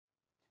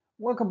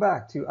Welcome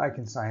back to I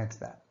Can Science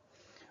That.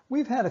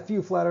 We've had a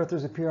few flat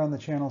earthers appear on the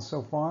channel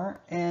so far,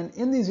 and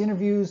in these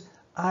interviews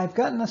I've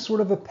gotten a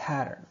sort of a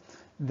pattern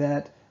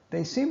that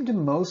they seem to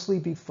mostly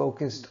be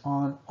focused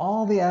on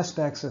all the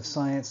aspects of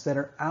science that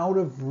are out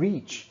of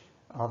reach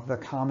of the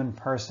common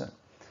person.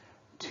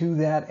 To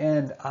that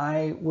end,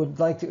 I would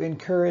like to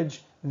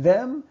encourage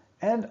them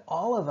and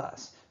all of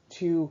us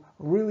to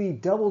really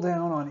double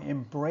down on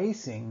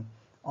embracing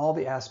all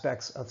the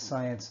aspects of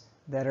science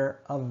that are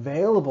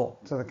available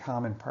to the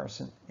common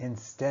person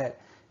instead.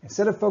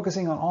 Instead of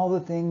focusing on all the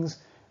things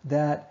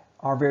that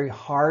are very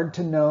hard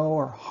to know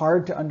or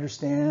hard to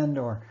understand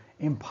or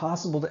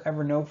impossible to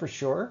ever know for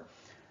sure,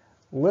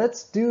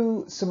 let's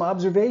do some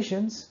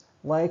observations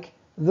like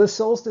the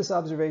solstice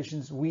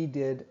observations we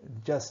did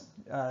just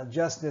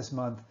this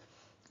month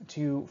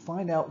to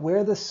find out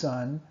where the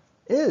sun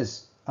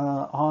is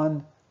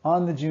on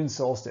the June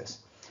solstice.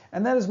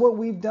 And that is what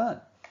we've done.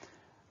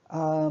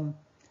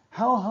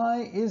 How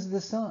high is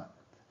the sun?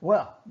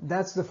 Well,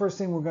 that's the first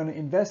thing we're going to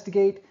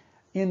investigate.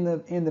 In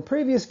the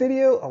previous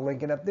video, I'll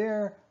link it up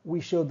there,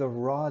 we showed the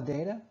raw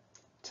data.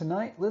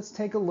 Tonight, let's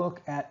take a look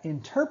at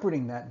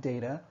interpreting that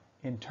data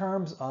in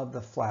terms of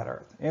the flat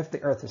Earth. If the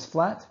Earth is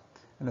flat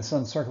and the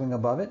sun circling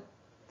above it,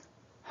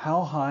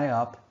 how high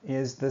up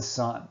is the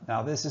sun?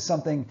 Now, this is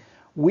something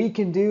we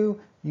can do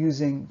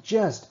using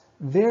just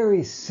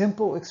very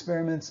simple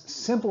experiments,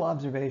 simple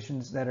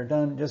observations that are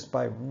done just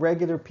by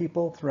regular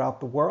people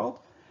throughout the world.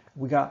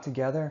 We got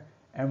together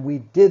and we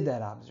did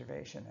that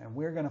observation, and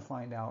we're going to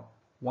find out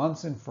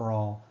once and for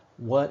all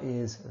what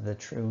is the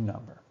true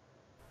number.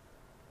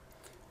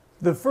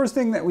 The first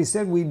thing that we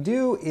said we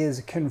do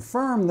is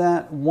confirm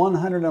that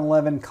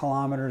 111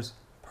 kilometers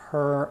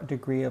per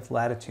degree of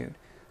latitude.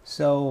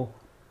 So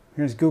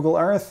here's Google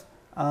Earth.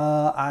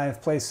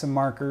 I've placed some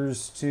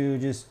markers to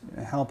just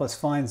help us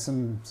find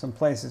some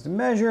places to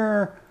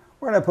measure.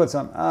 Where did I put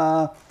some?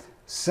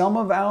 Some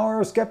of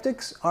our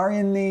skeptics are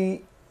in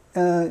the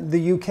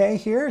UK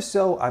here,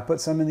 so I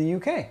put some in the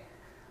UK.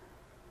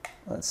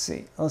 Let's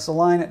see. Let's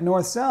align it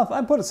north-south.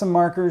 I put some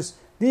markers.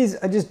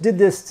 I just did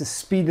this to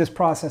speed this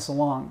process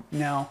along.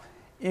 Now,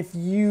 if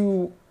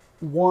you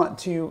want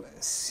to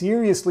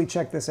seriously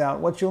check this out,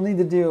 what you'll need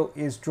to do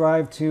is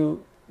drive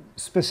to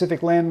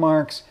specific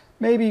landmarks,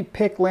 maybe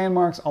pick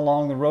landmarks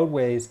along the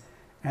roadways,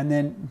 and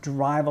then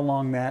drive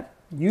along that.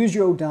 Use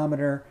your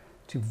odometer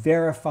to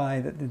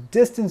verify that the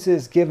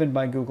distances given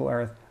by Google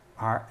Earth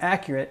are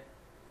accurate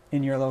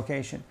in your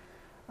location.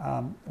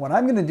 What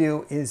I'm going to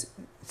do is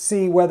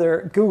see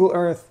whether Google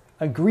Earth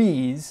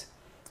agrees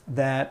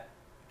that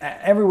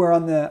everywhere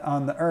on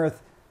the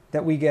Earth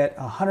that we get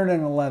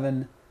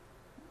 111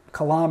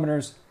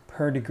 kilometers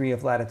per degree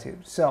of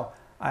latitude. So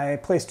I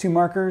placed two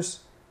markers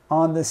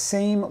on the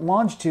same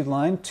longitude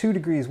line, 2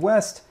 degrees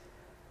west,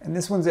 and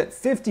this one's at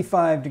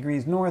 55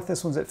 degrees north,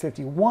 this one's at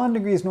 51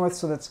 degrees north,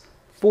 so that's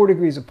 4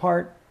 degrees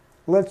apart.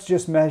 Let's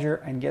just measure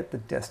and get the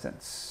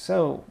distance.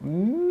 So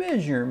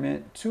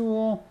measurement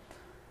tool.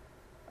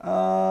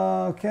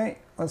 Okay,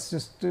 let's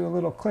just do a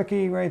little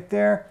clicky right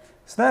there.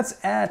 So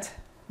that's at,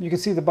 you can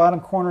see the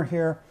bottom corner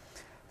here,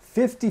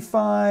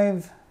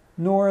 55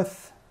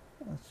 north.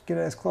 Let's get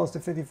it as close to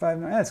 55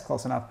 north. That's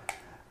close enough.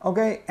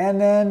 Okay, and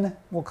then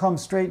we'll come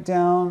straight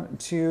down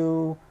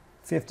to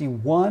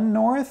 51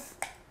 north.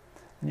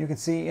 And you can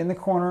see in the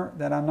corner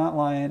that I'm not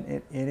lying.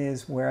 It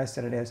is where I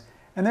said it is.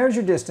 And there's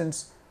your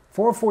distance,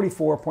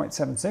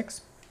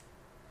 444.76.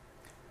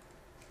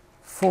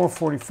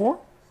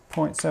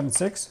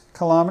 444.76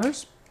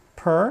 kilometers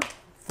per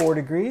 4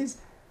 degrees.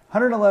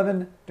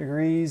 111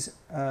 degrees,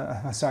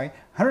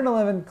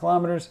 111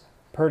 kilometers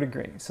per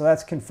degree. So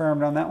that's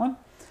confirmed on that one.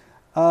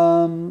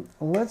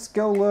 Let's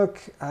go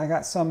look, I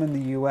got some in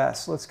the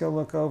US. Let's go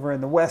look over in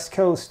the West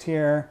Coast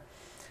here.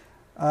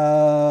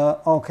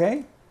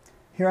 Okay,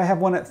 here I have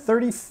one at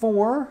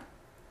 34,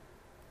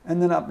 and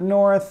then up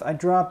north I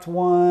dropped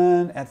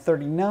one at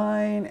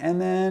 39, and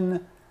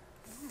then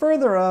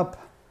further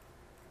up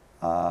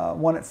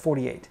one at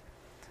 48.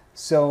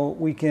 So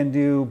we can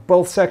do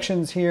both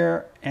sections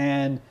here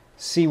and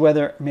see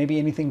whether maybe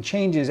anything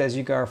changes as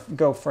you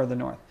go further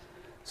north.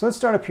 So let's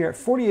start up here at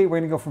 48. We're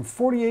going to go from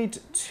 48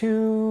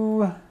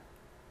 to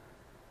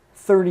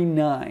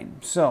 39.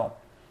 So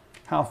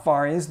how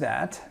far is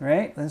that,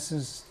 right? This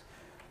is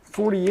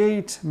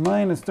 48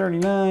 minus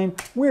 39.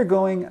 We're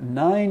going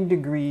 9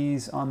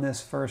 degrees on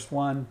this first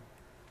one.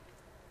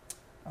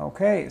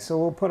 Okay, so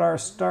we'll put our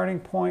starting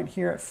point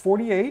here at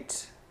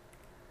 48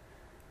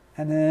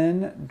 and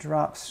then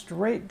drop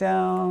straight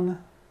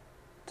down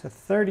to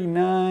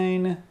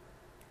 39.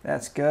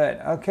 That's good.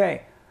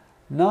 Okay.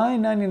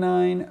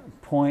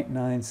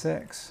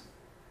 999.96.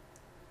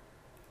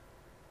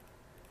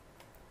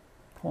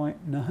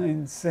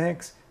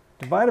 0.96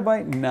 divided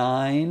by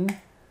 9.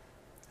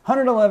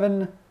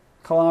 111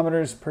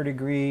 kilometers per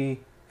degree.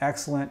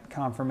 Excellent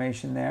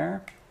confirmation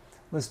there.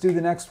 Let's do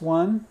the next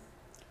one.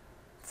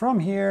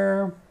 From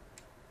here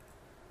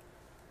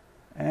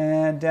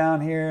and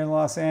down here in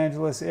Los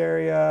Angeles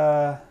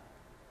area.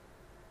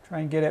 Try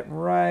and get it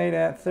right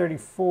at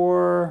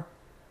 34.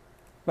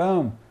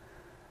 Boom.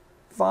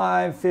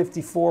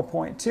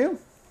 554.2.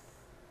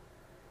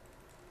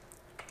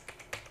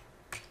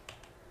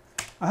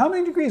 How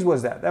many degrees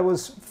was that? That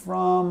was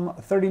from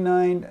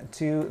 39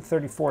 to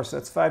 34, so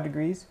that's 5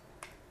 degrees.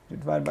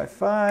 Divided by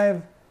 5,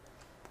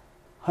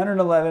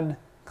 111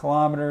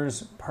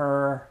 kilometers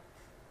per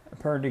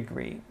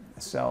degree.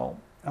 So,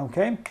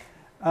 okay.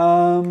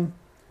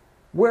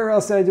 Where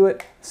else did I do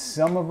it?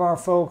 Some of our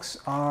folks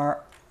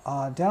are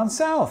down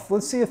south.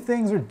 Let's see if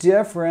things are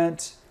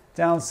different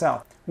down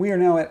south. We are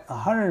now at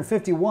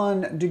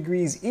 151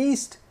 degrees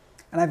east,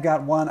 and I've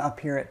got one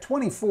up here at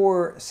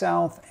 24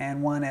 south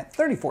and one at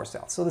 34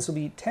 south. So this will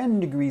be 10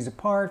 degrees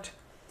apart.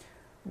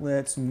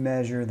 Let's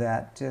measure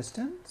that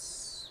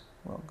distance.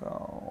 We'll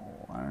go,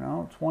 I don't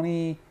know,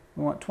 20,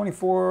 we want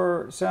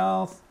 24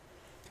 south,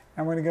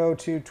 and we're going to go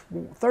to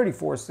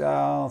 34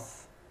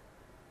 south.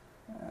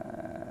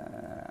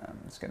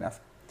 That's good enough.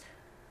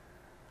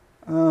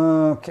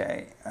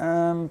 Okay,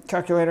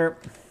 calculator.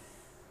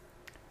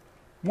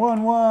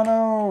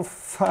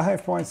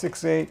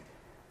 1105.68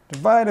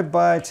 divided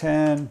by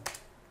 10.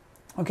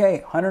 Okay,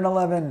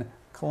 111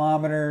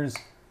 kilometers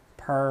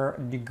per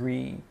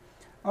degree.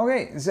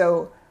 Okay,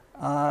 so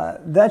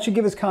that should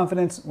give us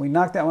confidence. We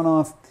knocked that one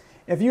off.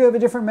 If you have a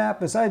different map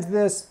besides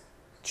this,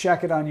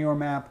 check it on your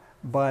map.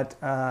 But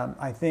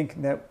I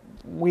think that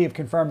we have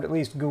confirmed, at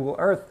least Google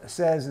Earth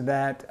says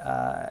that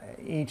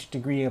each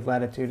degree of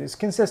latitude is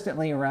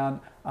consistently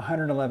around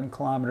 111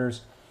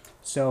 kilometers.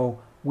 So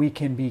we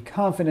can be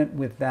confident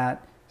with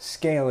that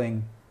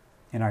scaling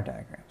in our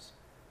diagrams.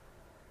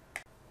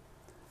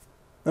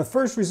 The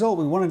first result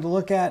we wanted to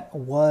look at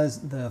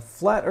was the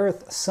flat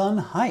Earth sun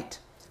height.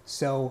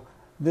 So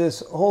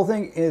this whole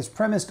thing is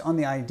premised on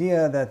the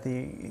idea that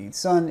the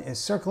sun is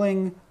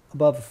circling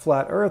above the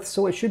flat Earth,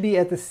 so it should be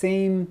at the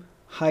same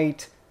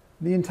height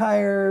the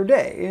entire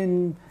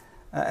day.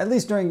 At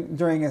least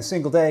during a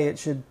single day, it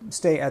should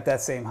stay at that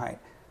same height.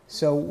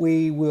 So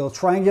we will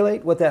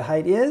triangulate what that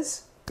height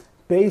is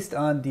based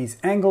on these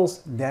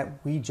angles that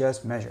we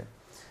just measured.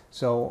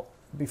 So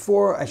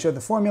before I showed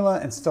the formula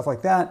and stuff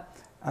like that,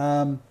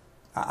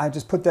 I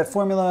just put that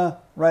formula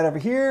right over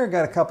here.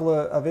 Got a couple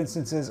of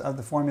instances of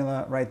the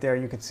formula right there.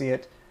 You can see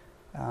it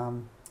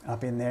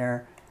up in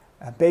there.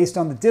 Based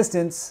on the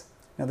distance,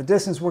 now the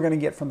distance we're going to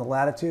get from the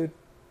latitude,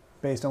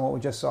 based on what we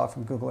just saw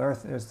from Google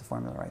Earth, there's the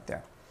formula right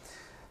there.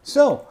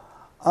 So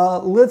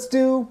let's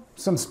do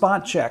some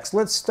spot checks.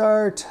 Let's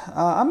start,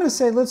 I'm going to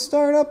say let's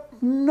start up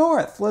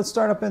north. Let's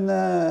start up in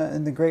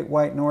the Great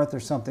White North or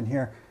something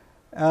here.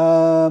 We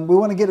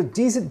want to get a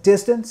decent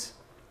distance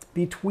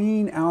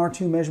between our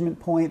two measurement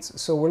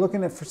points. So we're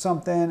looking for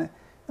something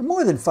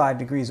more than 5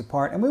 degrees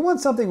apart, and we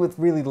want something with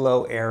really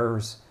low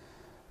errors.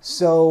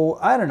 So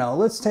I don't know,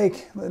 let's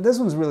take, this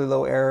one's really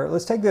low error.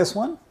 Let's take this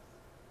one.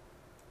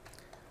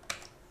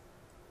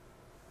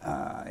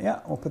 Yeah,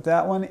 we'll put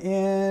that one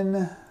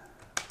in.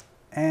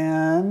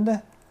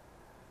 And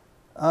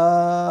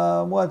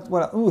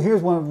ooh,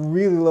 here's one with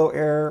really low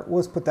error.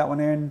 Let's put that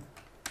one in.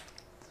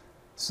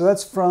 So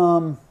that's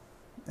from,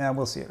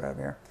 we'll see it right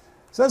here.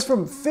 So that's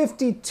from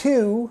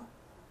 52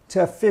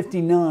 to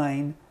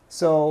 59.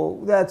 So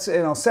that's,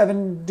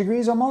 7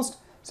 degrees almost,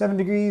 7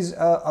 degrees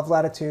of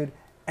latitude.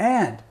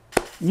 And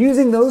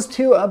using those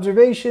two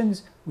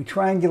observations, we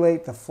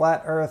triangulate the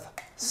flat Earth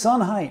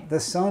sun height. The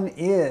sun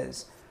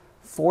is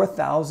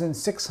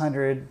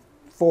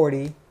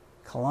 4,640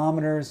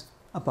 kilometers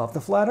above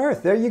the flat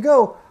Earth. There you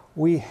go.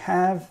 We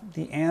have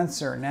the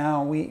answer.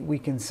 Now we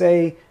can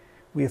say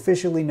we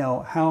officially know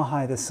how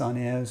high the sun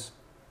is.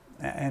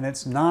 And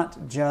it's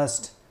not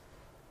just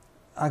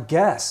a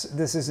guess.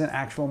 This is an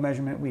actual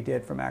measurement we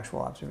did from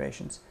actual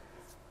observations.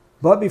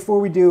 But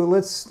before we do,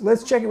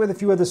 let's check it with a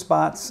few other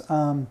spots.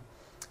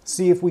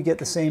 See if we get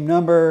the same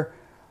number.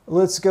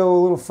 Let's go a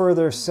little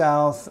further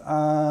south.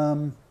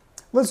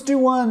 Let's do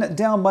one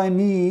down by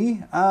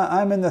me.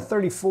 I'm in the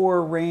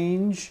 34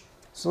 range.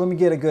 So let me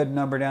get a good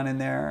number down in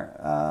there.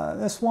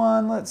 This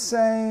one, let's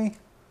say,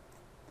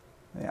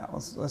 yeah,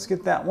 let's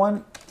get that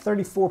one.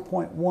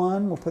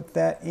 34.1, we'll put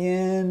that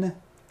in.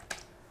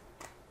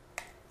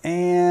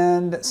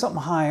 And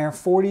something higher,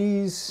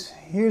 40s.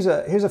 Here's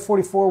a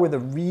 44 with a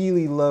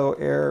really low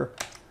error.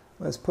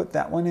 Let's put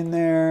that one in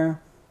there.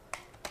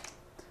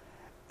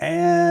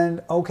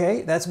 And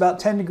okay, that's about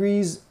 10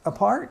 degrees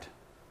apart.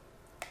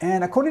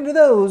 And according to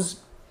those,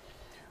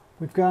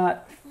 we've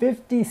got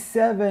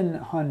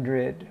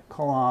 5,700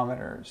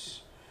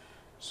 kilometers.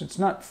 So it's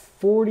not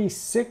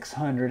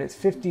 4,600, it's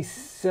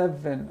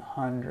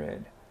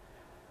 5,700.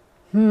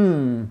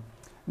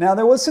 Now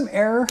there was some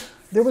error.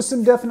 There was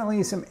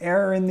definitely some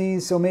error in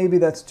these, so maybe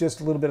that's just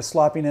a little bit of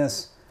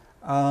sloppiness.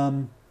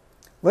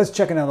 Let's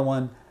check another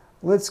one.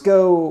 Let's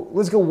go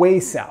way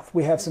south.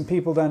 We have some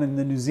people down in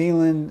the New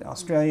Zealand,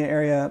 Australia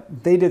area.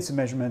 They did some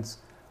measurements.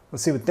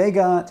 Let's see what they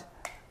got.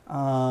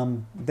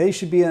 They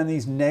should be on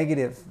these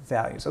negative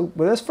values. Oh,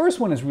 well, this first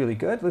one is really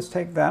good. Let's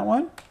take that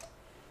one.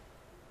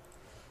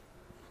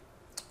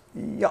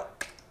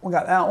 Yep, we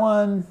got that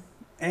one.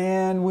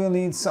 And we'll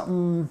need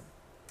something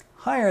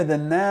higher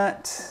than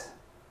that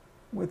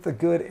with a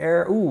good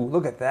error. Ooh,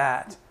 look at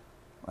that.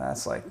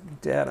 That's like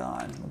dead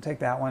on. We'll take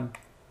that one.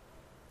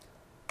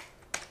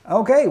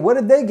 Okay, what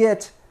did they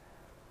get?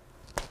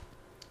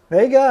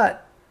 They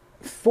got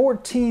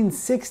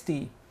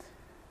 1460.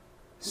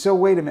 So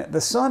wait a minute.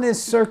 The sun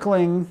is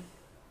circling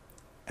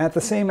at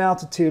the same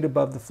altitude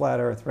above the flat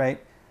Earth, right?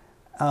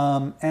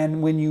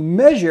 And when you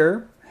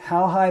measure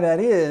how high that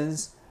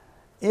is,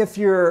 if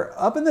you're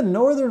up in the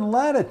northern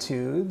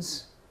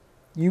latitudes,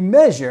 you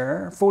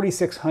measure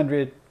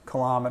 4,600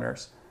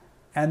 kilometers.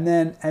 And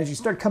then as you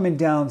start coming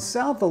down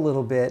south a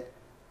little bit,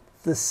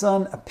 the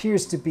sun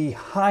appears to be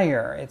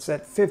higher. It's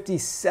at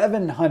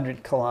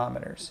 5,700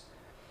 kilometers.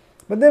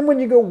 But then when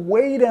you go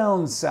way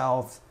down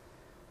south,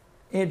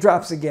 it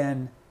drops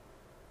again,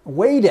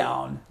 way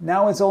down.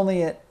 Now it's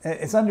only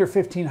it's under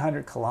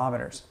 1,500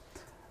 kilometers.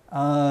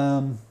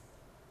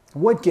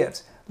 What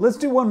gives? Let's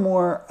do one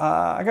more.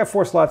 I got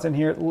 4 slots in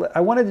here.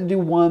 I wanted to do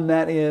one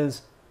that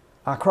is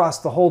across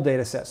the whole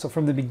data set. So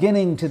from the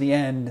beginning to the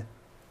end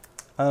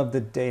of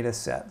the data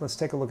set. Let's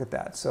take a look at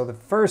that. So the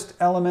first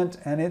element,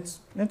 and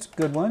it's a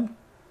good one.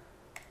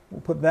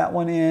 We'll put that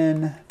one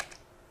in.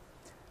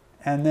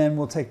 And then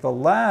we'll take the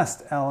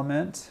last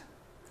element.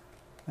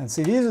 And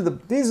see, these are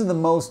the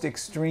most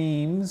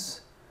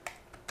extremes.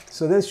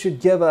 So this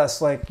should give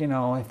us, like, you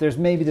know, if there's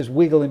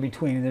wiggle in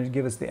between, and it'll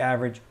give us the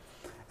average.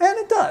 And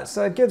it does.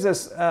 So it gives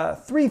us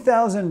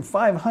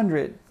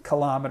 3,500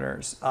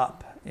 kilometers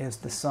up is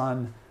the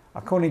sun,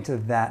 according to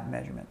that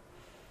measurement.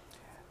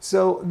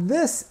 So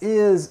this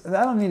is,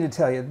 I don't need to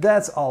tell you,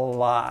 that's a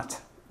lot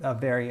of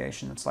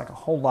variation. It's like a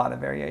whole lot of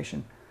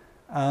variation.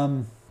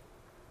 And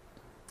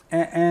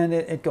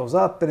it goes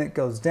up and it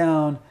goes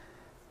down.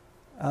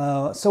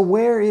 So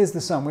where is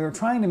the sun? We were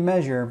trying to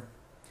measure,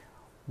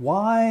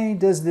 why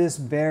does this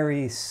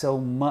vary so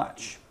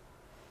much?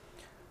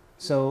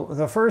 So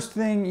the first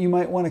thing you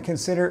might want to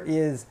consider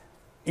is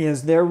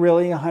there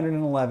really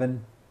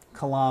 111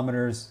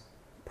 kilometers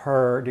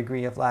per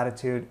degree of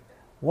latitude?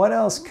 What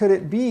else could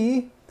it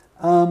be?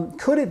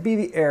 Could it be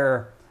the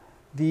error?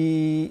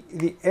 The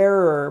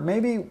error,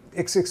 maybe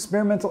it's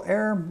experimental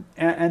error,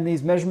 and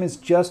these measurements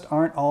just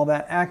aren't all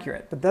that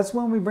accurate. But that's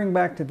when we bring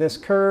back to this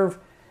curve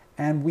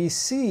and we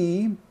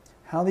see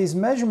how these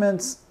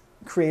measurements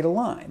create a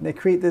line. They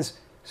create this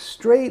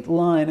straight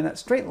line, and that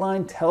straight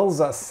line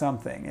tells us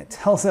something. It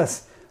tells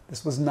us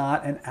this was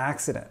not an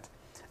accident.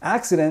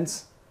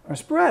 Accidents are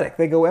sporadic.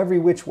 They go every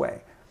which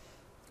way.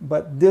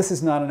 But this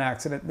is not an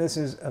accident. This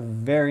is a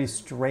very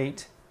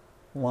straight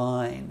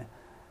line.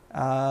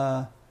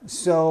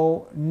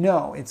 So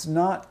no, it's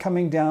not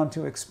coming down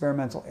to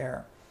experimental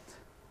error.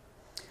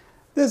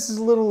 This is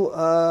a little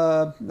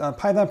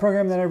Python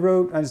program that I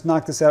wrote. I just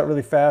knocked this out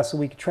really fast so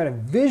we could try to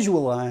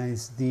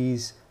visualize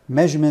these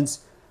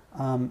measurements.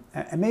 And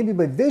maybe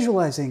by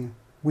visualizing,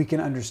 we can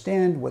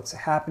understand what's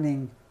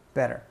happening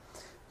better.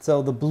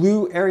 So the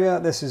blue area,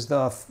 this is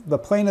the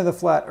plane of the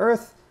flat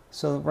Earth.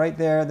 So right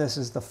there, this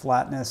is the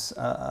flatness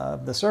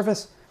of the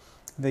surface.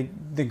 The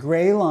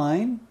gray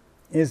line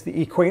is the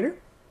equator.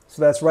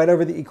 So that's right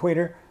over the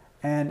equator.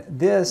 And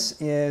this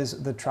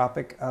is the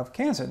Tropic of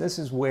Cancer. This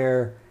is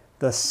where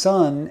the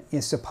sun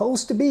is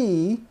supposed to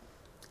be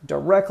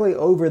directly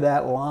over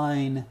that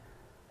line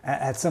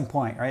at some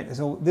point, right?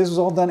 So this was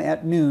all done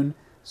at noon.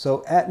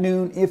 So at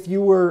noon, if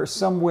you were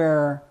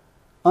somewhere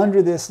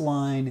under this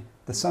line,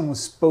 the sun was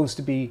supposed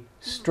to be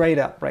straight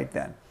up right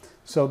then.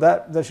 So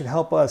that should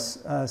help us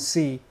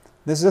see.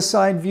 This is a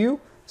side view.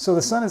 So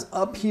the sun is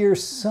up here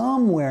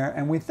somewhere,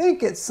 and we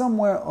think it's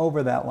somewhere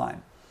over that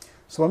line.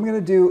 So what I'm going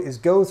to do is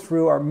go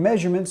through our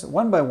measurements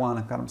one by one.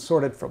 I've got them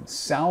sorted from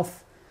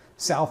south.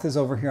 South is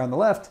over here on the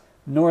left.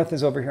 North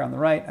is over here on the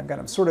right. I've got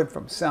them sorted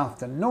from south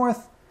to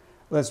north.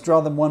 Let's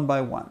draw them one by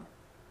one.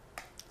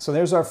 So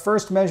there's our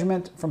first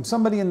measurement from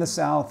somebody in the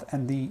south,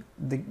 and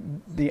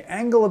the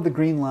angle of the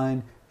green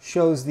line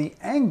shows the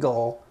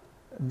angle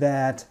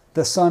that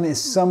the sun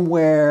is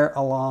somewhere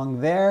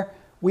along there.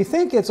 We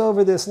think it's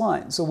over this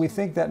line, so we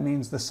think that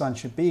means the sun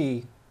should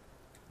be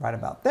right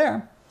about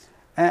there.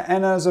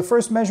 And as a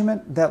first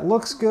measurement, that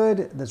looks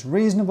good, that's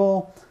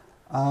reasonable.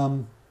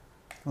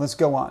 Let's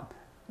go on.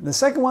 The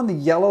second one, the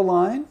yellow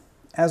line,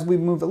 as we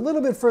move a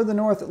little bit further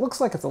north, it looks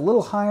like it's a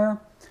little higher,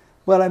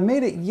 but I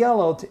made it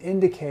yellow to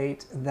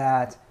indicate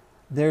that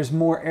there's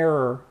more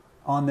error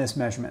on this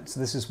measurement. So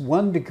this is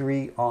 1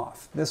 degree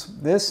off.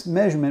 This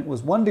measurement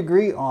was 1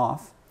 degree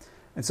off,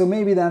 and so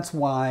maybe that's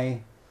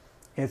why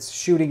it's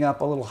shooting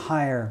up a little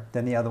higher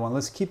than the other one.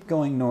 Let's keep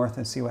going north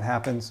and see what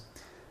happens.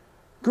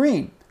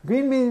 Green.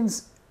 Green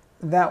means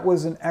that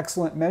was an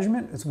excellent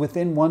measurement. It's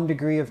within 1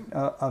 degree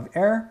of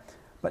error.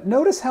 But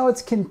notice how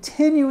it's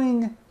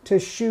continuing to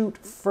shoot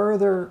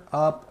further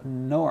up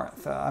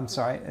north.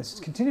 It's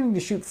continuing to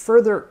shoot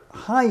further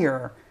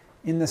higher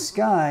in the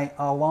sky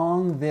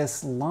along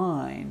this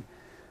line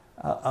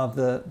of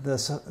the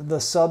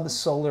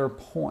subsolar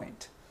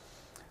point.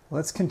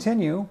 Let's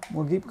continue.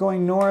 We'll keep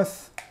going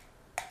north.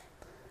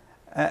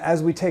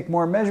 As we take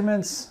more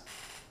measurements,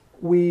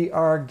 we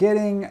are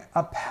getting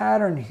a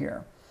pattern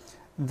here.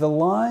 The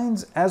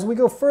lines, as we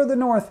go further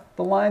north,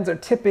 the lines are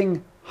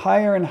tipping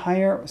higher and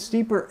higher,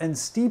 steeper and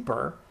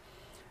steeper,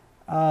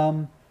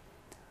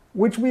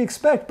 which we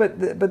expect, but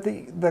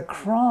the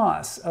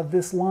cross of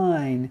this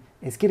line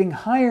is getting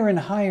higher and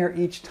higher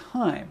each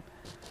time,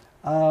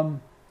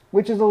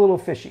 which is a little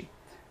fishy.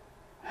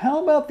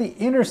 How about the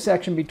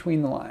intersection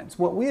between the lines?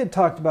 What we had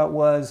talked about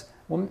was,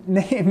 well,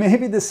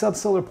 maybe the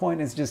subsolar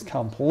point is just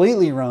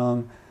completely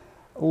wrong.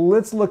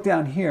 Let's look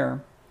down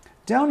here.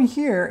 Down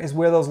here is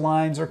where those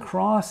lines are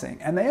crossing,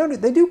 and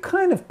they do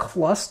kind of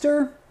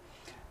cluster.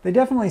 They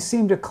definitely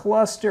seem to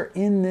cluster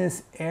in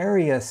this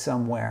area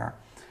somewhere.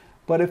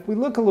 But if we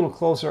look a little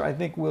closer, I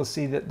think we'll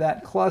see that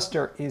that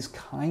cluster is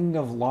kind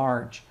of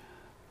large.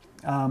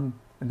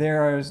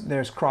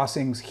 There's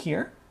crossings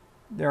here.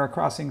 There are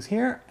crossings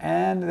here,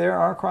 and there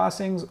are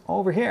crossings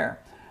over here.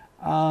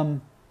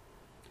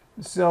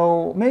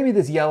 So maybe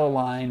this yellow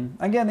line,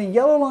 again, the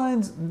yellow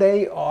lines,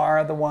 they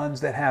are the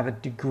ones that have a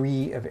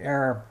degree of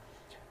error.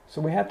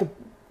 So we have to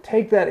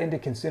take that into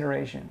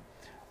consideration.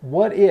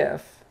 What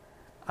if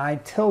I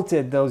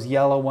tilted those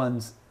yellow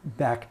ones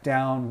back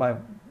down by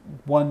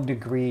 1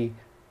 degree?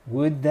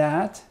 Would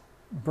that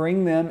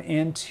bring them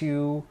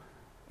into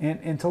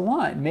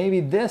line? Maybe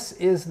this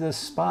is the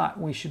spot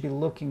we should be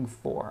looking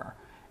for.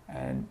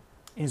 And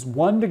is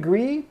 1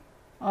 degree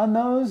on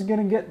those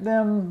going to get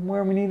them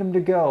where we need them to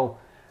go?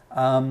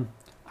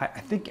 I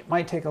think it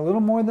might take a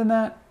little more than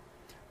that,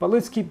 but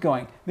let's keep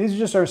going. These are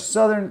just our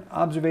southern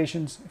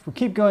observations. If we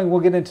keep going,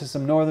 we'll get into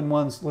some northern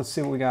ones. Let's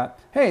see what we got.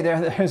 Hey,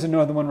 there's a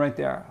northern one right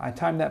there. I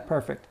timed that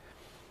perfect.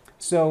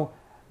 So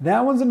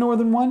that one's a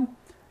northern one,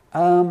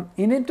 and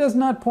it does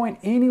not point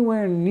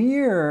anywhere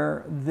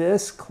near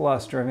this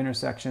cluster of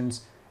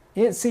intersections.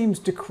 It seems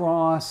to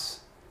cross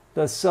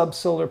the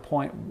subsolar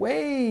point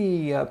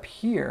way up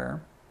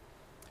here.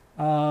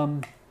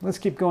 Let's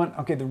keep going.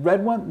 Okay, the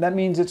red one, that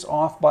means it's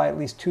off by at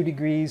least 2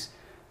 degrees.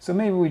 So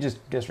maybe we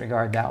just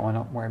disregard that one.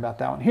 Don't worry about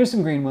that one. Here's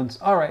some green ones.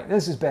 All right,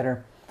 this is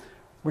better.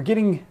 We're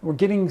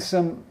getting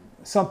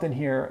something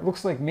here. It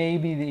looks like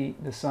maybe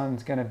the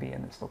sun's going to be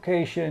in this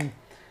location.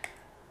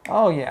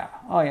 Oh yeah.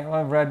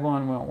 Well, red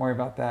one. We won't worry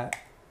about that.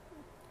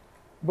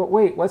 But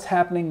wait, what's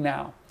happening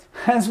now?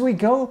 As we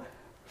go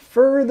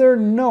further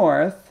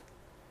north,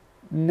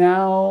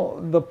 now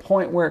the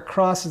point where it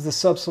crosses the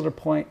subsolar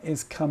point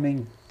is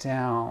coming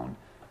down.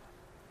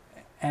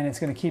 And it's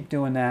going to keep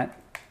doing that.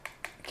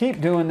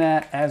 Keep doing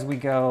that as we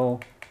go.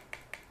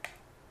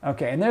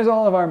 Okay, and there's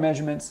all of our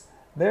measurements.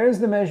 There's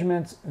the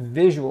measurements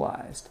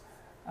visualized.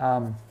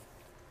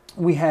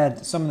 We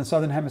had some in the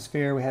southern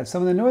hemisphere. We had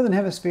some in the northern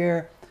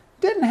hemisphere.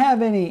 Didn't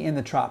have any in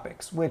the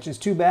tropics, which is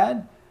too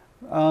bad.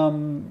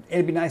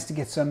 It'd be nice to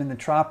get some in the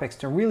tropics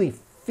to really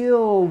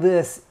fill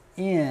this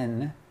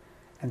in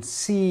and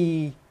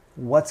see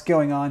what's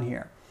going on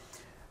here.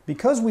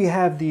 Because we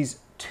have these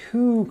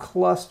 2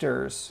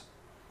 clusters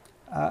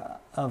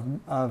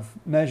of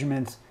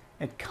measurements,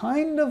 it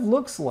kind of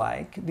looks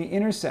like the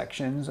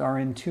intersections are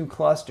in 2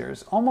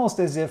 clusters, almost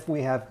as if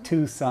we have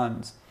 2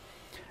 suns.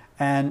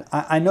 And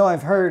I know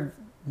I've heard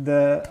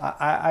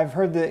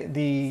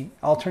the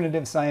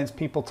alternative science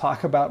people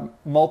talk about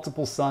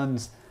multiple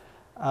suns.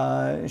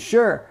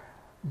 Sure,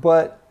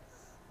 but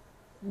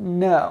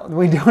no,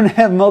 we don't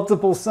have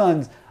multiple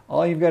suns.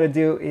 All you've got to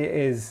do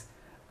is,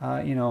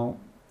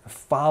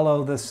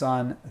 follow the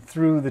sun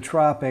through the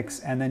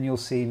tropics, and then you'll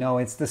see, no,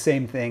 it's the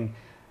same thing.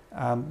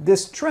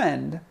 This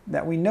trend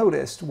that we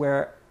noticed,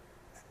 where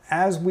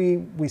as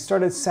we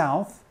started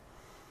south,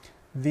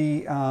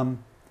 the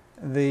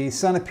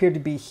sun appeared to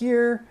be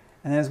here,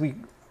 and as we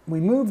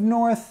moved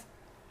north,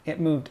 it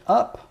moved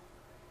up.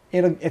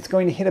 It's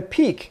going to hit a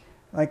peak.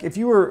 Like if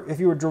you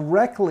were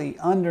directly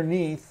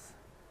underneath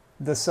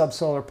the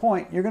subsolar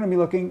point, you're going to be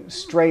looking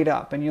straight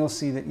up, and you'll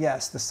see that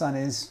yes, the sun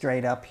is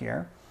straight up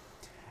here.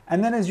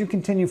 And then as you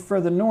continue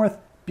further north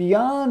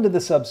beyond the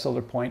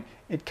subsolar point,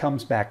 it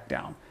comes back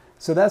down.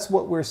 So that's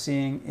what we're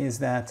seeing, is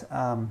that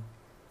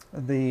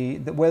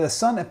where the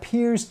sun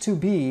appears to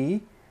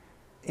be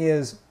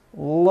is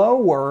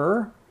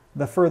lower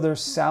the further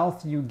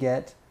south you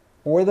get,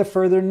 or the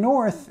further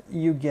north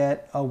you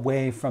get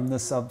away from the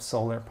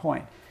subsolar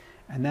point.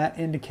 And that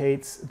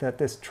indicates that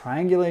this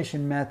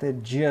triangulation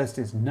method just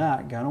is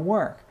not going to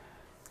work.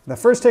 The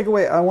first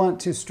takeaway I want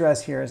to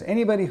stress here is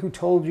anybody who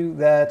told you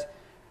that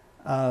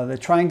the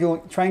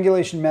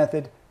triangulation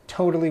method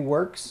totally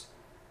works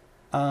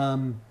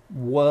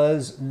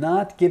was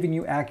not giving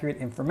you accurate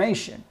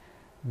information.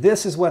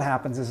 This is what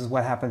happens. This is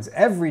what happens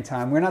every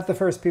time. We're not the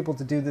first people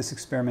to do this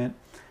experiment.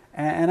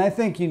 And I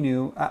think you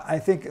knew. I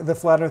think the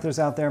flat earthers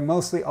out there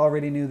mostly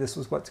already knew this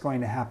was what's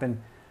going to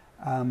happen.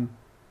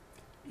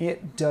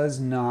 It does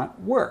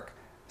not work.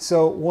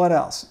 So what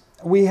else?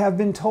 We have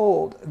been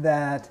told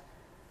that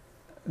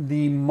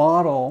the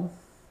model,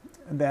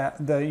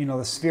 that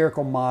the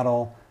spherical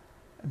model,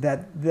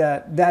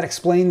 that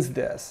explains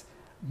this.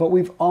 But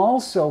we've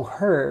also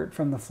heard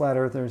from the flat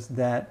earthers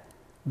that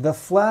the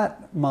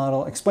flat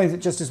model explains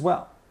it just as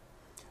well.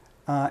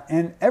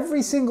 And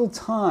every single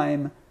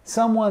time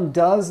someone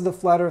does the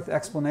flat earth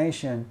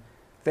explanation,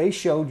 they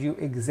showed you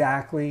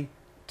exactly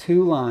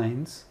 2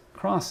 lines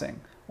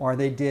crossing, or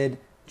they did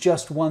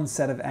just one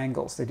set of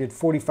angles. They did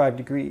 45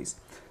 degrees.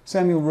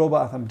 Samuel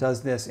Rowbotham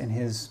does this in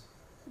his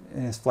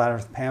Flat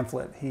Earth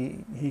pamphlet.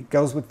 He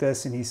goes with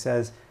this and he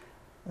says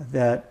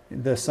that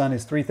the sun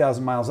is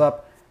 3,000 miles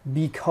up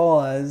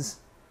because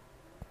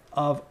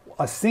of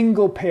a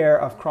single pair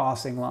of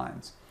crossing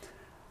lines.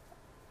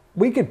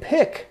 We could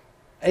pick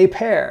a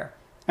pair,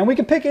 and we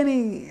could pick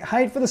any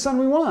height for the sun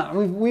we want.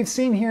 We've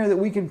seen here that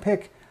we can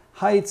pick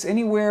heights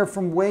anywhere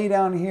from way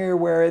down here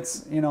where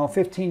it's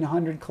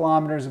 1,500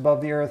 kilometers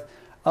above the Earth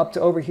up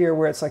to over here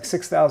where it's like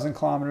 6,000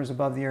 kilometers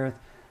above the Earth.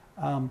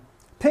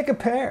 Pick a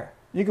pair.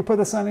 You can put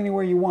the sun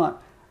anywhere you want.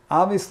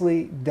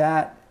 Obviously,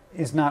 that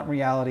is not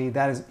reality.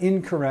 That is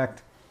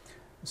incorrect.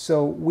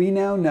 So we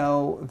now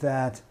know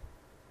that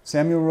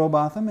Samuel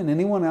Rowbotham and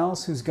anyone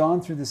else who's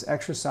gone through this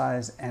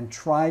exercise and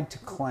tried to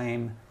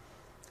claim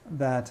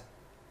that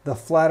the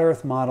flat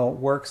Earth model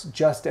works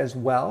just as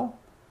well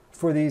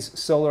for these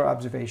solar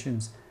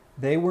observations,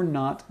 they were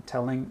not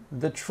telling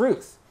the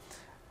truth.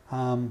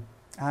 I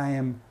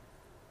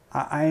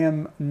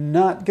am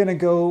not going to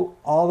go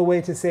all the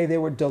way to say they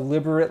were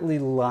deliberately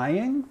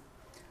lying.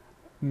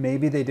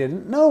 Maybe they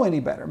didn't know any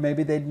better.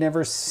 Maybe they'd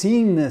never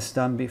seen this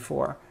done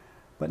before.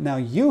 But now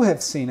you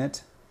have seen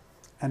it,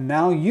 and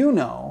now you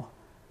know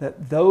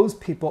that those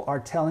people are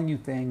telling you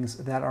things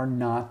that are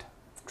not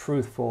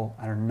truthful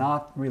and are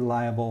not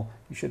reliable.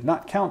 You should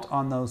not count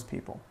on those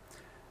people.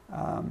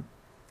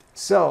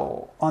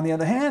 So, on the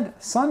other hand,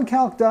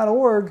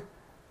 suncalc.org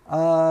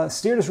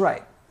steered us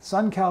right.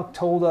 SunCalc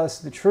told us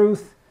the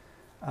truth,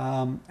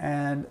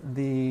 and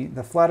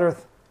the flat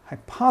Earth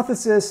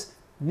hypothesis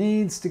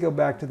needs to go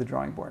back to the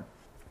drawing board.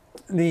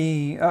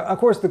 Of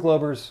course, the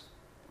Globers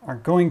are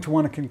going to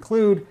want to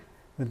conclude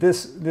that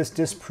this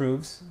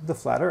disproves the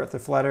flat Earth. The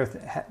flat Earth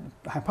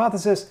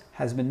hypothesis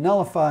has been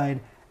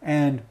nullified,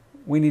 and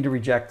we need to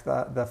reject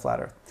the flat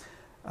Earth.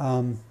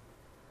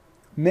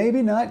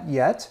 Maybe not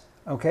yet.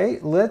 Okay,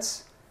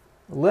 let's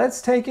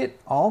take it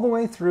all the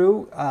way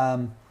through.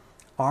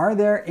 Are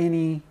there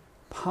any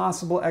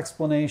possible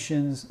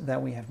explanations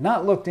that we have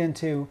not looked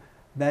into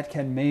that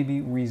can maybe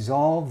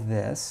resolve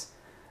this?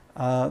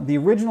 The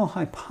original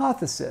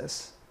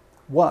hypothesis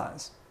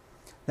was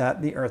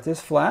that the Earth is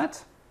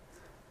flat,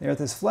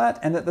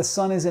 and that the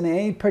sun is in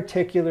a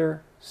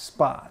particular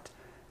spot.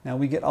 Now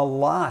we get a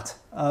lot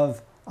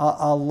of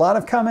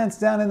comments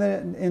down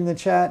in the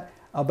chat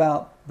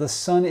about the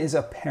sun is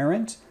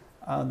apparent,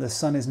 the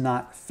sun is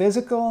not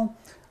physical,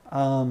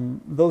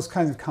 those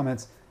kinds of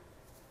comments.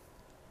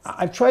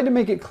 I've tried to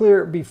make it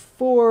clear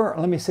before,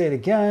 let me say it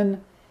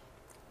again,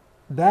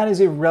 that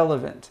is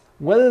irrelevant.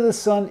 Whether the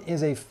sun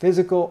is a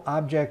physical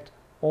object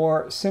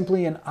or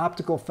simply an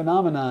optical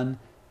phenomenon,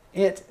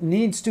 it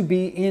needs to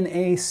be in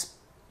a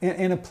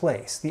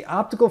place. The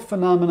optical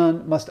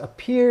phenomenon must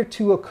appear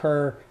to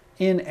occur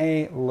in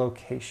a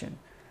location.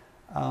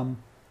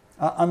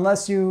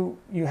 Unless you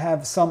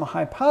have some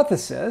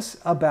hypothesis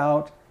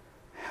about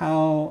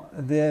how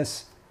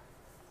this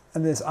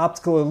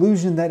optical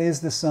illusion that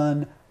is the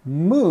sun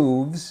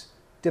moves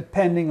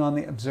depending on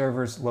the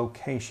observer's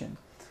location.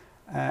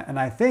 And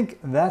I think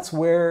that's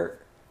where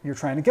you're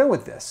trying to go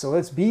with this. So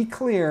let's be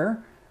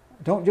clear.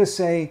 Don't just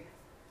say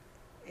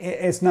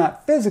it's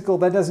not physical.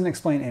 That doesn't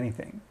explain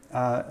anything.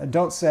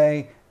 Don't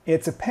say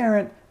it's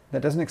apparent.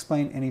 That doesn't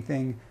explain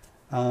anything.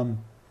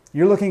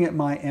 You're looking at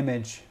my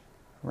image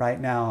right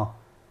now.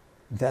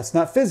 That's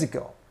not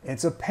physical.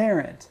 It's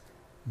apparent.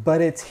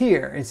 But it's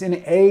here. It's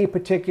in a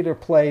particular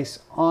place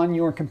on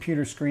your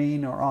computer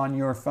screen or on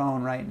your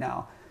phone right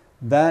now.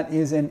 That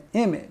is an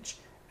image,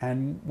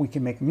 and we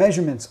can make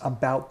measurements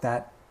about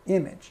that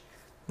image.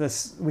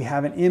 We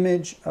have an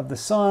image of the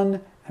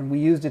sun, and we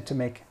used it to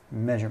make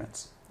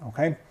measurements.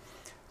 Okay?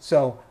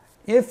 So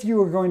if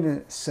you are going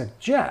to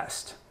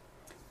suggest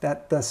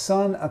that the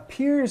sun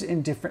appears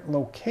in different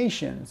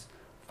locations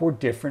for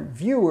different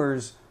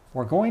viewers,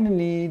 we're going to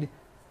need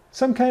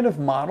some kind of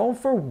model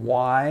for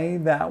why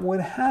that would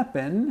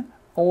happen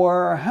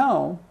or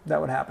how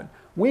that would happen.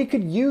 We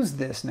could use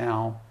this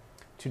now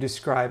to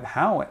describe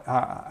how it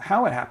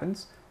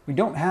happens. We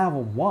don't have a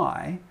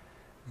why,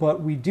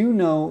 but we do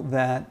know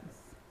that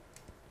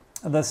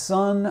the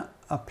sun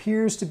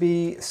appears to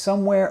be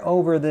somewhere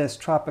over this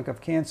Tropic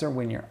of Cancer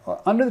when you're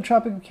under the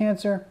Tropic of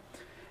Cancer,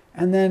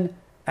 and then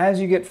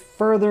as you get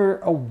further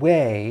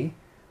away,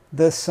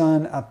 the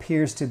sun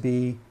appears to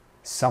be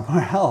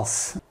somewhere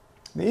else.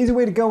 The easy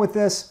way to go with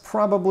this,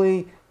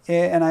 probably,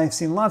 and I've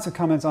seen lots of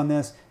comments on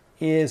this,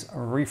 is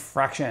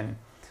refraction.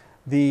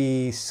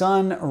 The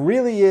sun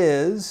really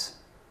is,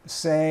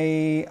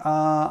 say,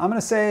 I'm going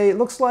to say it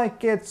looks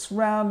like it's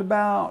round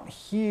about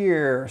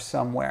here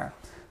somewhere.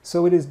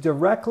 So it is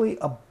directly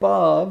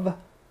above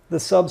the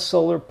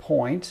subsolar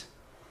point,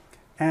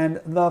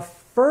 and the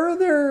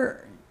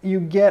further you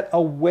get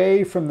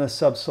away from the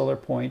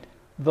subsolar point,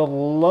 the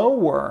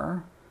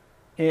lower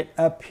it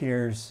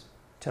appears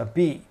to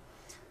be.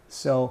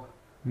 So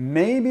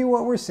maybe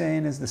what we're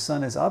saying is the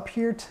sun is up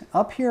here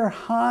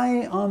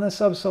high on the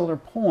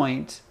subsolar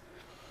point,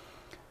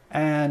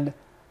 and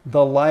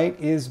the light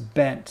is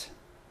bent.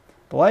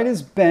 The light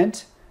is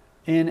bent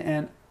in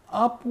an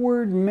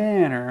upward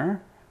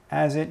manner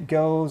as it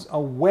goes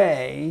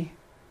away,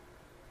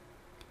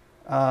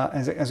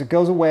 as it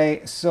goes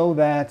away, so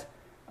that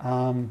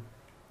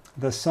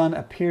the sun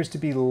appears to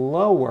be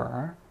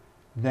lower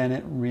than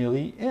it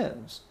really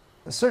is.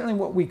 Certainly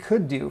what we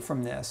could do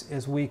from this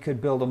is we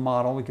could build a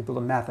model, we could build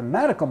a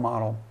mathematical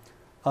model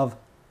of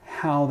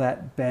how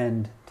that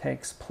bend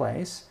takes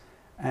place.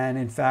 And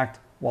in fact,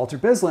 Walter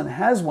Bislin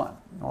has one.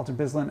 Walter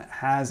Bislin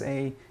has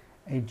a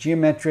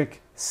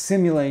geometric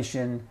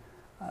simulation,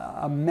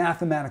 a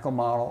mathematical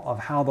model of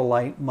how the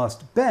light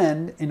must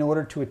bend in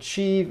order to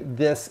achieve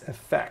this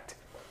effect.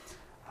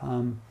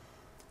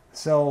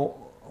 So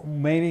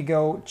maybe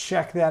go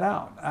check that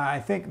out. I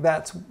think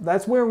that's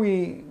where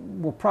we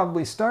will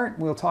probably start.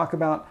 We'll talk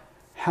about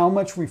how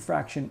much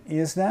refraction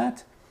is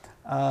that,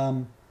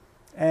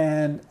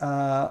 and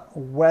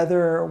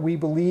whether we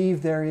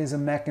believe there is a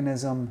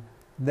mechanism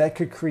that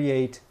could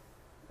create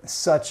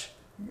such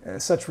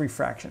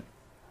refraction.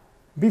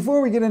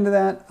 Before we get into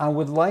that, I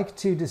would like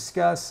to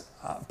discuss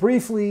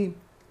briefly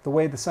the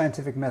way the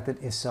scientific method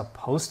is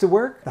supposed to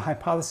work. The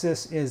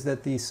hypothesis is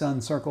that the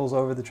sun circles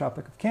over the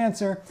Tropic of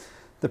Cancer.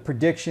 The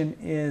prediction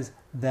is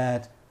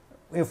that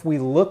if we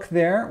look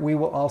there, we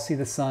will all see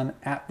the sun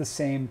at the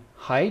same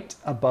height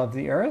above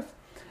the Earth.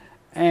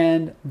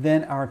 And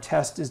then our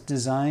test is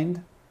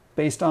designed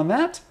based on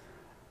that.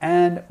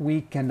 And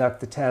we conduct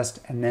the test,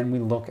 and then we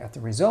look at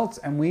the results,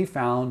 and we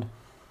found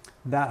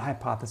that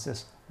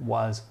hypothesis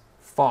was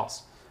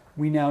false.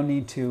 We now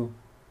need to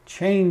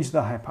change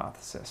the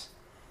hypothesis.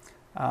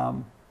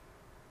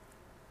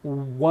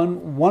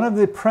 One of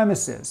the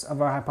premises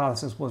of our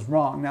hypothesis was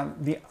wrong. Now,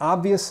 the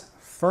obvious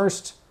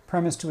first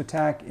premise to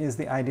attack is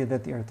the idea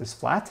that the Earth is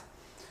flat.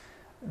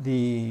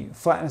 The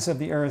flatness of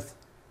the Earth,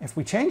 if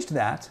we changed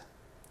that,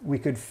 we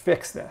could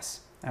fix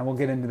this. And we'll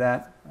get into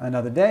that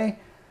another day.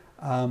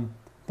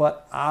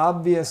 But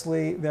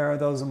obviously, there are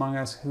those among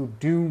us who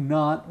do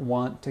not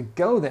want to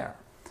go there,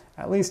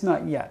 at least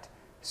not yet.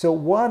 So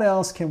what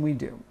else can we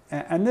do?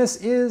 And this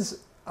is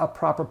a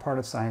proper part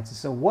of science.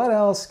 So what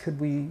else could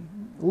we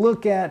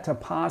look at to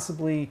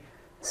possibly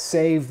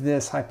save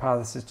this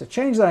hypothesis, to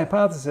change the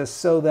hypothesis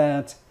so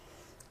that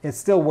it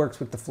still works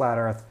with the flat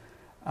Earth?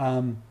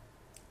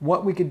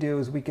 What we could do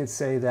is we could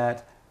say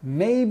that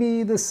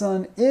maybe the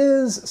sun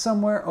is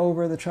somewhere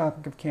over the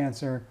Tropic of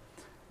Cancer,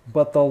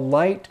 but the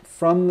light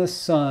from the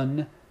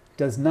sun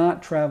does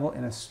not travel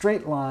in a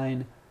straight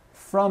line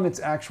from its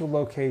actual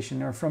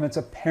location or from its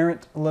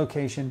apparent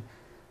location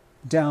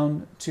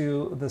down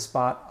to the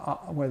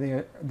spot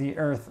where the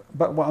Earth,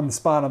 but on the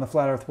spot on the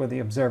flat Earth where the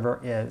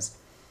observer is.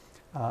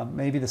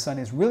 Maybe the sun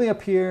is really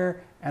up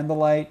here and the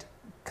light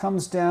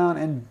comes down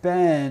and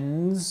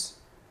bends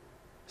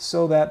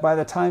so that by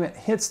the time it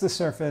hits the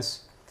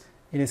surface,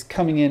 it is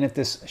coming in at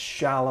this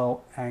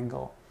shallow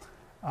angle.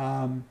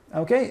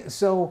 Okay,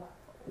 so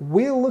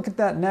we'll look at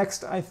that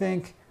next, I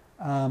think.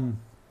 I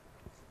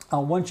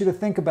want you to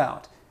think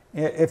about,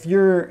 if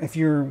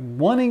you're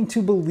wanting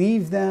to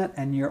believe that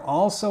and you're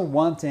also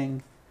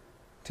wanting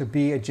to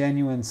be a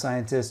genuine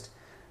scientist,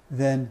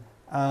 then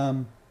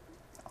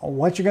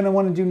what you're going to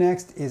want to do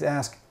next is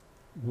ask,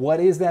 what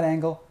is that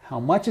angle? How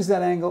much is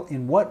that angle?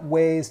 In what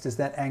ways does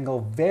that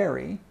angle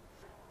vary?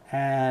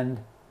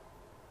 And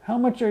how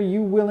much are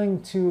you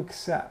willing to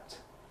accept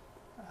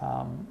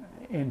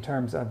in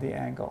terms of the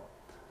angle?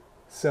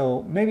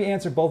 So maybe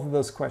answer both of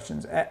those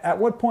questions. At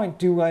what point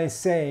do I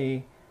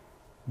say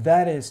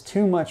that is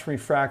too much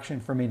refraction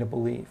for me to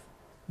believe?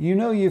 You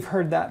know, you've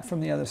heard that from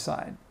the other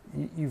side.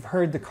 You've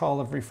heard the call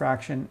of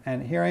refraction,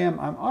 and here I am,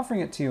 I'm offering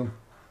it to you.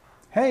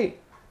 Hey,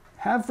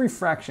 have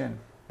refraction.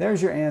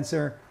 There's your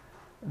answer.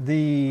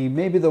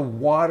 Maybe the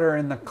water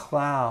in the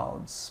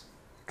clouds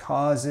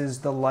causes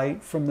the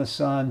light from the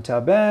sun to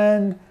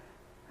bend.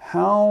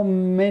 How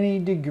many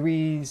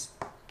degrees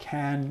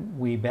can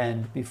we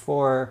bend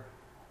before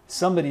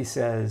somebody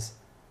says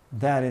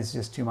that is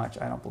just too much?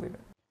 I don't believe it.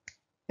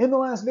 In the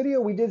last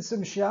video, we did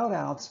some shout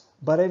outs,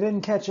 but I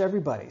didn't catch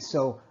everybody.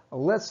 So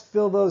let's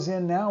fill those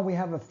in now. We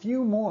have a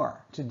few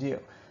more to do.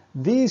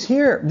 These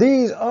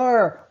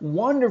are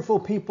wonderful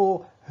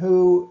people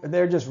who,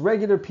 they're just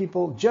regular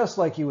people just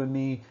like you and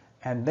me,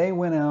 and they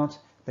went out,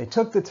 they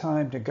took the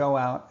time to go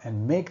out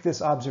and make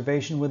this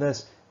observation with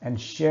us and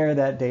share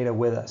that data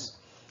with us.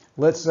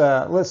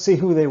 Let's see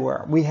who they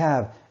were. We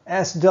have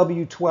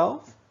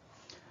SW12.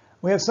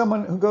 We have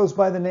someone who goes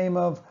by the name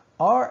of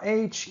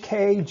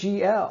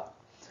rhkgl.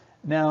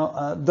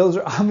 Now, those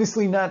are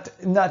obviously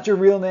not your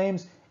real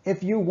names.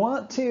 If you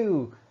want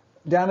to,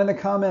 down in the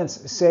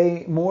comments,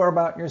 say more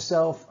about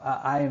yourself,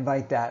 I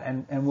invite that,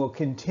 and we'll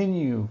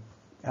continue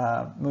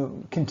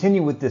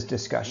with this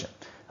discussion.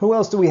 Who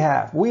else do we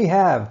have? We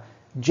have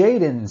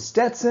Jayden,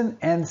 Stetson,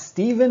 and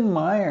Stephen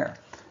Meyer.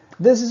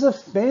 This is a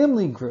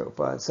family group.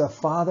 It's a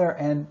father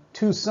and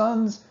two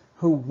sons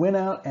who went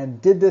out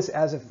and did this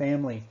as a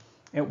family.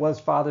 It was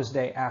Father's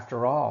Day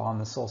after all on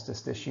the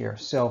solstice this year.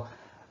 So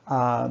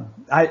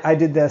I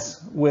did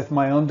this with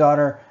my own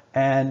daughter,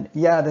 and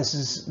yeah, this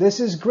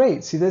is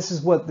great. See, this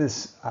is what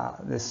this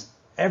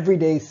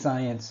everyday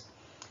science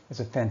It's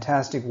a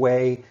fantastic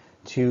way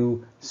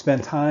to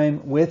spend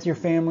time with your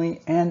family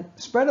and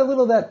spread a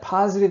little of that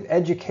positive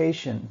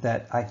education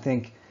that I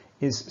think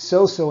is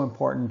so, so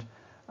important.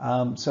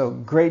 So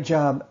great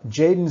job,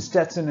 Jayden,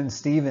 Stetson, and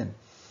Steven.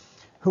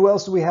 Who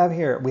else do we have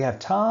here? We have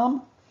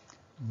Tom,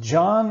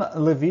 Jon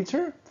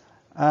LeVitre,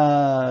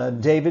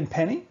 David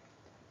Penny,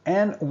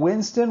 and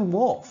Winston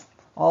Wolfe.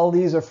 All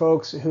these are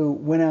folks who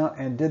went out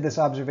and did this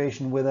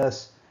observation with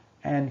us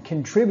and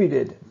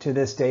contributed to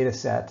this data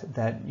set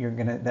that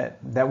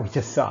we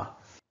just saw.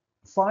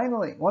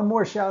 Finally, one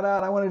more shout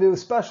out. I want to do a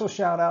special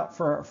shout out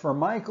for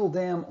Michael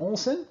Dam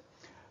Olsen,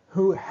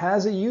 who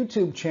has a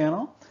YouTube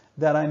channel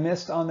that I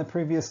missed on the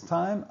previous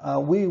time.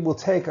 We will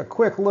take a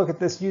quick look at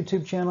this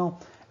YouTube channel,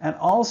 and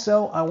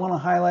also I want to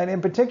highlight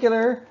in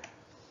particular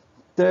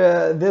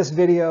this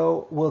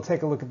video. We'll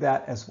take a look at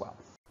that as well.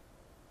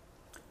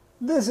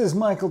 This is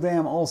Michael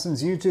Dam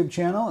Olsen's YouTube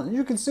channel, and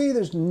you can see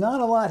there's not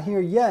a lot here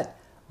yet,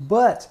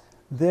 but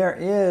there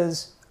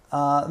is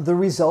the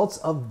results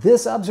of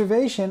this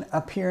observation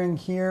appearing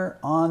here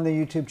on the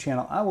YouTube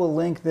channel. I will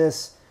link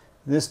this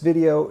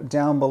video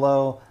down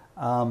below,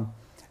 and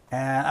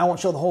I won't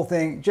show the whole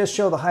thing, just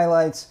show the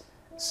highlights.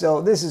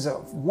 So this is a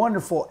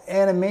wonderful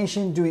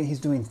animation.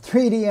 He's doing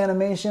 3D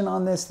animation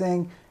on this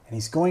thing, and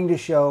he's going to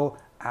show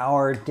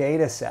our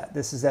data set.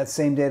 This is that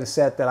same data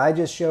set that I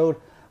just showed,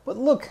 but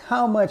look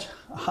how much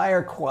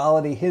higher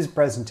quality his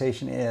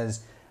presentation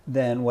is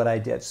than what I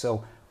did.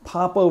 So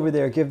pop over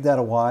there, give that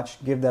a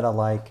watch, give that a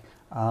like,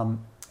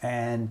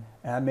 and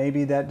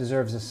maybe that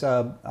deserves a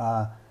sub.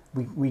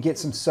 We get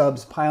some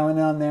subs piling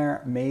on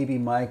there. Maybe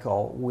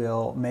Michael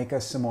will make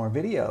us some more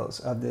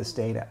videos of this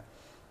data,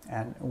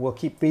 and we'll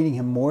keep feeding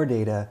him more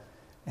data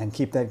and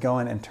keep that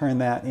going and turn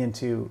that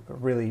into a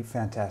really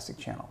fantastic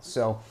channel.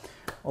 So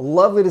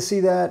lovely to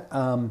see that.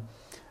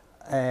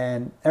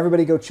 And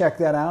everybody go check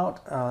that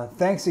out.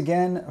 Thanks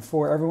again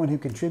for everyone who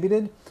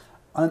contributed.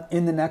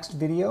 In the next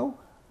video,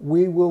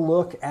 we will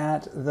look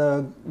at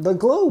the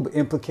globe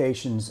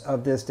implications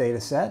of this data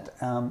set.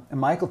 And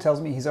Michael tells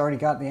me he's already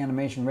got the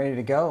animation ready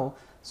to go,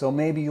 so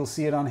maybe you'll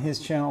see it on his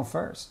channel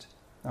first.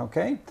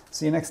 Okay,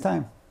 see you next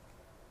time.